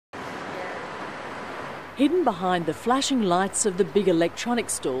Hidden behind the flashing lights of the big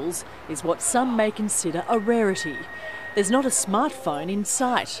electronic stalls is what some may consider a rarity. There's not a smartphone in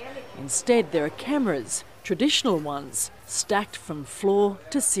sight. Instead, there are cameras, traditional ones, stacked from floor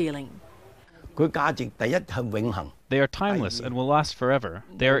to ceiling. They are timeless and will last forever.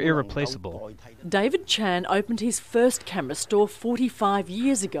 They are irreplaceable. David Chan opened his first camera store 45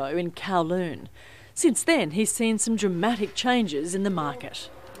 years ago in Kowloon. Since then, he's seen some dramatic changes in the market.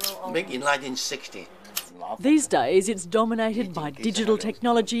 Made in 1960. These days, it's dominated by digital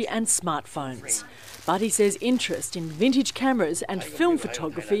technology and smartphones. But he says interest in vintage cameras and film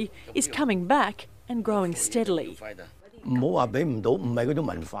photography is coming back and growing steadily. The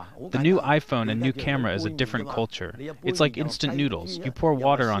new iPhone and new camera is a different culture. It's like instant noodles. You pour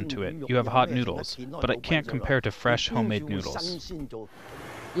water onto it, you have hot noodles, but it can't compare to fresh homemade noodles.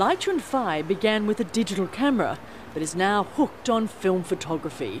 Lai Chun-Fai began with a digital camera, but is now hooked on film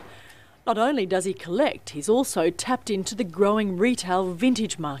photography. Not only does he collect, he's also tapped into the growing retail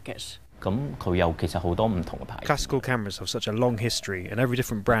vintage market. Classical cameras have such a long history, and every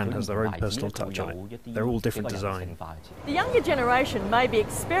different brand has their own personal touch on it. They're all different design. The younger generation may be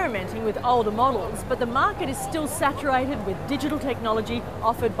experimenting with older models, but the market is still saturated with digital technology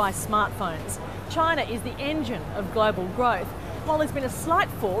offered by smartphones. China is the engine of global growth. While there's been a slight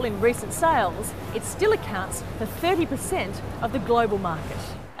fall in recent sales, it still accounts for 30% of the global market.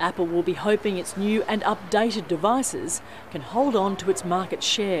 Apple will be hoping its new and updated devices can hold on to its market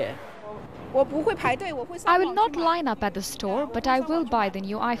share. I will not line up at the store, but I will buy the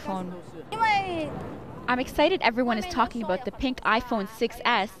new iPhone. I'm excited everyone is talking about the pink iPhone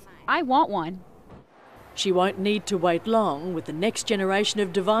 6s. I want one. She won't need to wait long, with the next generation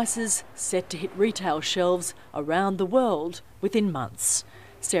of devices set to hit retail shelves around the world within months.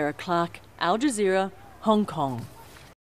 Sarah Clark, Al Jazeera, Hong Kong.